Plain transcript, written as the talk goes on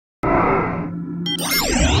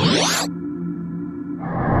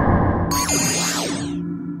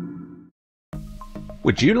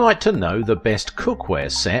Would you like to know the best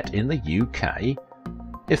cookware set in the UK?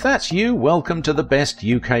 If that's you, welcome to the Best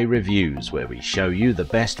UK Reviews, where we show you the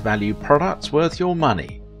best value products worth your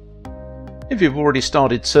money. If you've already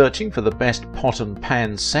started searching for the best pot and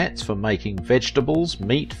pan sets for making vegetables,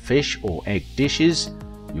 meat, fish or egg dishes,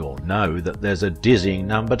 you'll know that there's a dizzying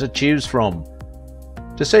number to choose from.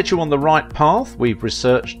 To set you on the right path, we've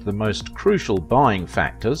researched the most crucial buying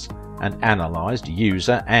factors and analysed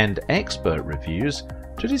user and expert reviews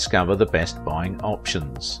to discover the best buying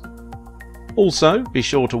options. Also, be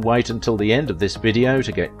sure to wait until the end of this video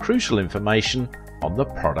to get crucial information on the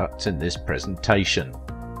products in this presentation.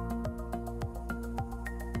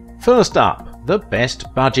 First up, the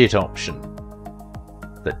best budget option,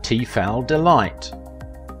 the Tefal-Delight.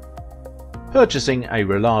 Purchasing a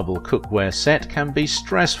reliable cookware set can be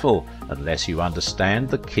stressful unless you understand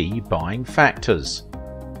the key buying factors.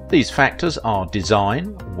 These factors are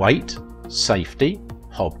design, weight, safety,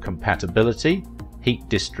 hob compatibility, heat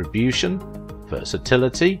distribution,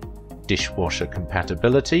 versatility, dishwasher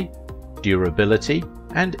compatibility, durability,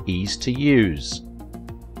 and ease to use.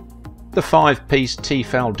 The 5-piece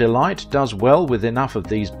Tefal-Delight does well with enough of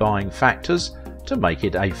these buying factors to make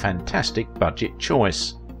it a fantastic budget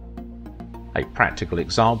choice. A practical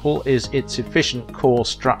example is its efficient core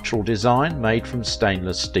structural design made from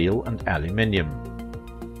stainless steel and aluminium.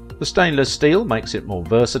 The stainless steel makes it more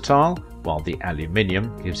versatile, while the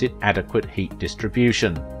aluminium gives it adequate heat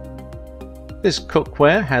distribution. This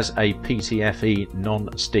cookware has a PTFE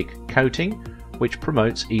non-stick coating, which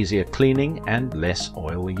promotes easier cleaning and less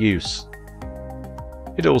oil use.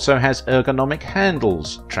 It also has ergonomic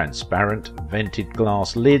handles, transparent vented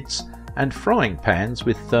glass lids, and frying pans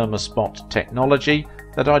with thermospot technology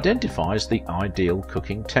that identifies the ideal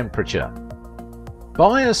cooking temperature.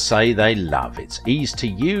 Buyers say they love its ease to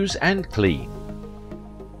use and clean.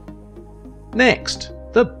 Next,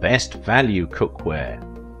 the best value cookware,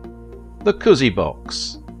 the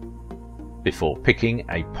CUSIBOX. Before picking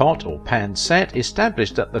a pot or pan set,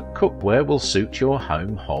 establish that the cookware will suit your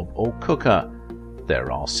home hob or cooker.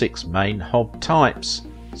 There are 6 main hob types: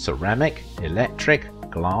 ceramic, electric,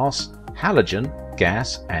 glass, halogen,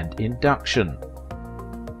 gas and induction.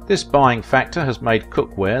 This buying factor has made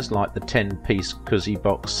cookwares like the 10-piece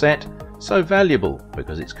CUSIBOX set so valuable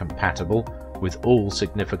because it's compatible with all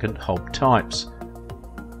significant hob types.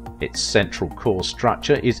 Its central core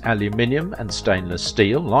structure is aluminium and stainless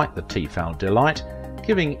steel like the Tefal-Delight,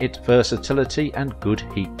 giving it versatility and good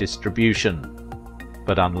heat distribution.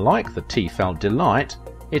 But unlike the Tefal-Delight,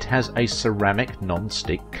 it has a ceramic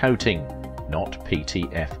non-stick coating, not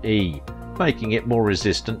PTFE, making it more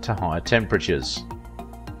resistant to higher temperatures.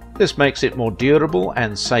 This makes it more durable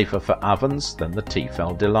and safer for ovens than the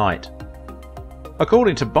Tefal-Delight.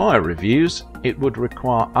 According to buyer reviews, it would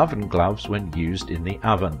require oven gloves when used in the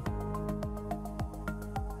oven.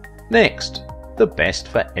 Next, the best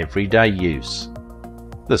for everyday use,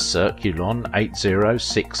 the Circulon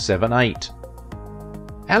 80678.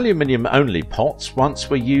 Aluminium-only pots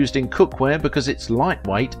once were used in cookware because it's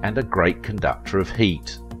lightweight and a great conductor of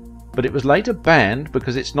heat. But it was later banned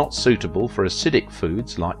because it's not suitable for acidic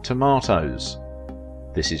foods like tomatoes.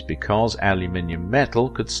 This is because aluminium metal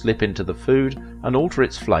could slip into the food and alter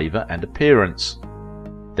its flavour and appearance.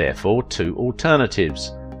 Therefore, 2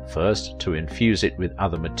 alternatives. First, to infuse it with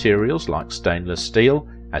other materials like stainless steel,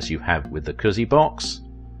 as you have with the CUSIBOX.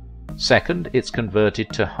 Second, it's converted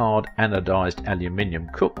to hard-anodised aluminium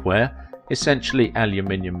cookware, essentially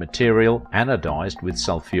aluminium material anodised with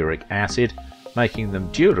sulfuric acid, making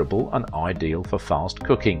them durable and ideal for fast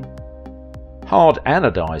cooking.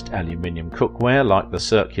 Hard-anodised aluminium cookware like the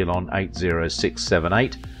Circulon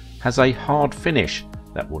 80678 has a hard finish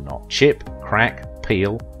that will not chip, crack,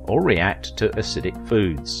 peel or react to acidic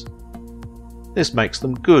foods. This makes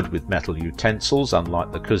them good with metal utensils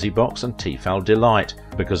unlike the CUSIBOX and Tefal-Delight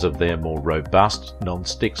because of their more robust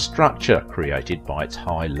non-stick structure created by its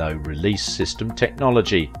high-low release system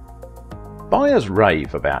technology. Buyers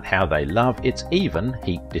rave about how they love its even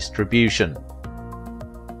heat distribution.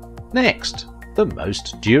 Next, the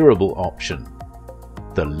most durable option,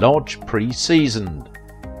 the Lodge Pre-Seasoned.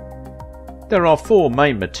 There are 4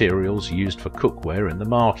 main materials used for cookware in the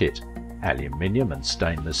market: aluminium and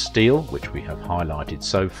stainless steel, which we have highlighted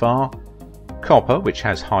so far, copper, which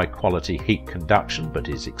has high quality heat conduction but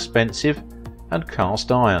is expensive, and cast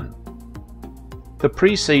iron. The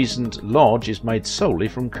pre-seasoned Lodge is made solely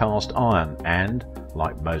from cast iron and,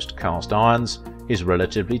 like most cast irons, is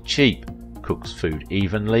relatively cheap, cooks food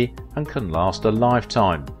evenly and can last a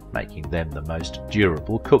lifetime, making them the most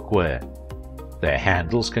durable cookware. Their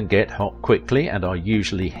handles can get hot quickly and are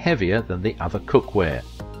usually heavier than the other cookware.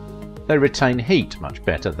 They retain heat much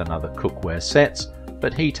better than other cookware sets,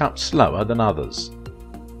 but heat up slower than others.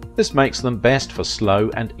 This makes them best for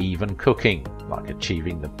slow and even cooking, like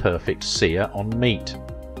achieving the perfect sear on meat.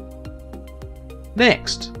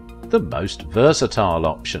 Next, the most versatile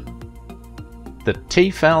option, the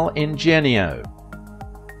Tefal-Ingenio.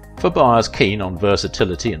 For buyers keen on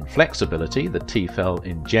versatility and flexibility, the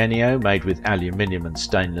Tefal-Ingenio, made with aluminium and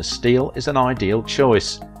stainless steel, is an ideal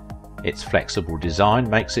choice. Its flexible design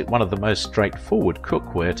makes it one of the most straightforward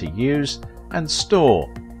cookware to use and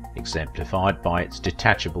store, exemplified by its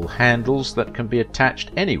detachable handles that can be attached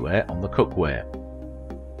anywhere on the cookware.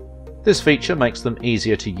 This feature makes them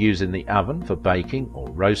easier to use in the oven for baking or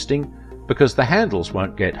roasting because the handles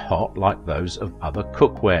won't get hot like those of other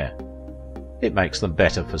cookware. It makes them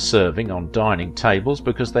better for serving on dining tables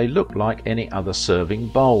because they look like any other serving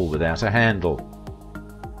bowl without a handle,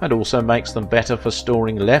 and also makes them better for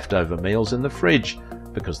storing leftover meals in the fridge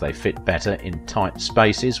because they fit better in tight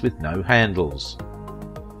spaces with no handles.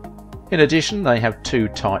 In addition, they have two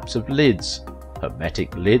types of lids: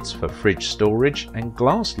 hermetic lids for fridge storage and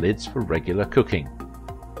glass lids for regular cooking.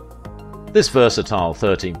 This versatile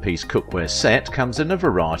 13-piece cookware set comes in a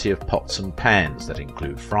variety of pots and pans that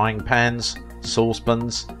include frying pans,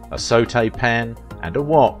 saucepans, a sauté pan and a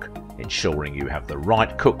wok, ensuring you have the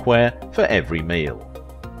right cookware for every meal.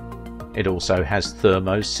 It also has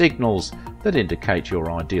thermo signals that indicate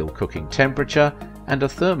your ideal cooking temperature and a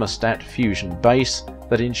thermostat fusion base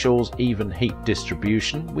that ensures even heat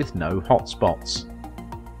distribution with no hotspots.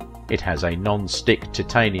 It has a non-stick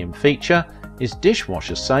titanium feature, is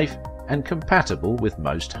dishwasher safe and compatible with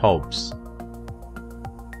most hobs.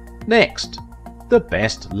 Next, the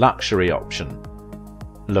best luxury option,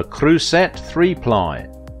 Le-Creuset 3-ply.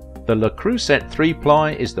 The Le-Creuset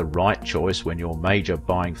 3-ply is the right choice when your major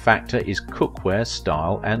buying factor is cookware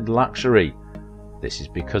style and luxury. This is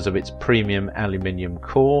because of its premium aluminium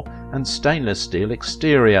core and stainless steel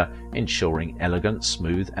exterior, ensuring elegant,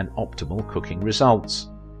 smooth and optimal cooking results.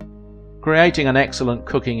 Creating an excellent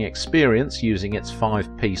cooking experience using its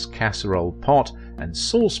 5-piece casserole pot and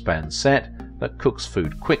saucepan set that cooks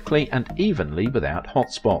food quickly and evenly without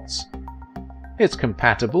hotspots. It's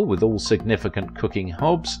compatible with all significant cooking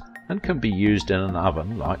hobs and can be used in an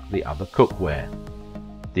oven like the other cookware.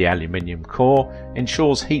 The aluminium core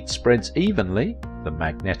ensures heat spreads evenly, the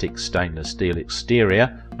magnetic stainless steel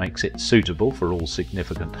exterior makes it suitable for all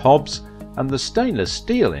significant hobs, and the stainless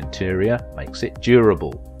steel interior makes it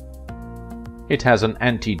durable. It has an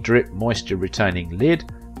anti-drip moisture retaining lid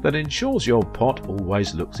that ensures your pot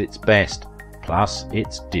always looks its best, plus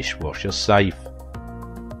it's dishwasher safe.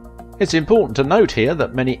 It's important to note here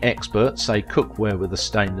that many experts say cookware with a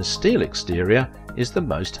stainless steel exterior is the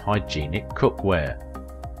most hygienic cookware.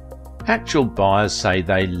 Actual buyers say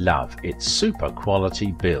they love its super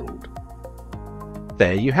quality build.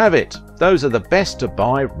 There you have it. Those are the best to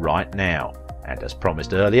buy right now. And as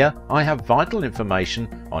promised earlier, I have vital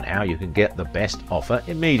information on how you can get the best offer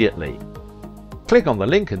immediately. Click on the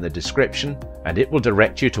link in the description and it will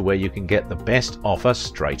direct you to where you can get the best offer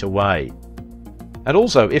straight away. And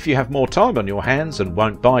also, if you have more time on your hands and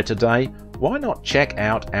won't buy today, why not check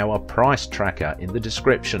out our price tracker in the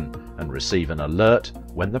description and receive an alert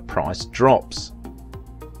when the price drops.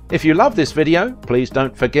 If you love this video, please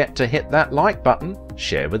don't forget to hit that like button,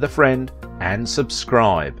 share with a friend and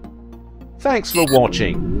subscribe. Thanks for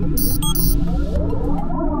watching.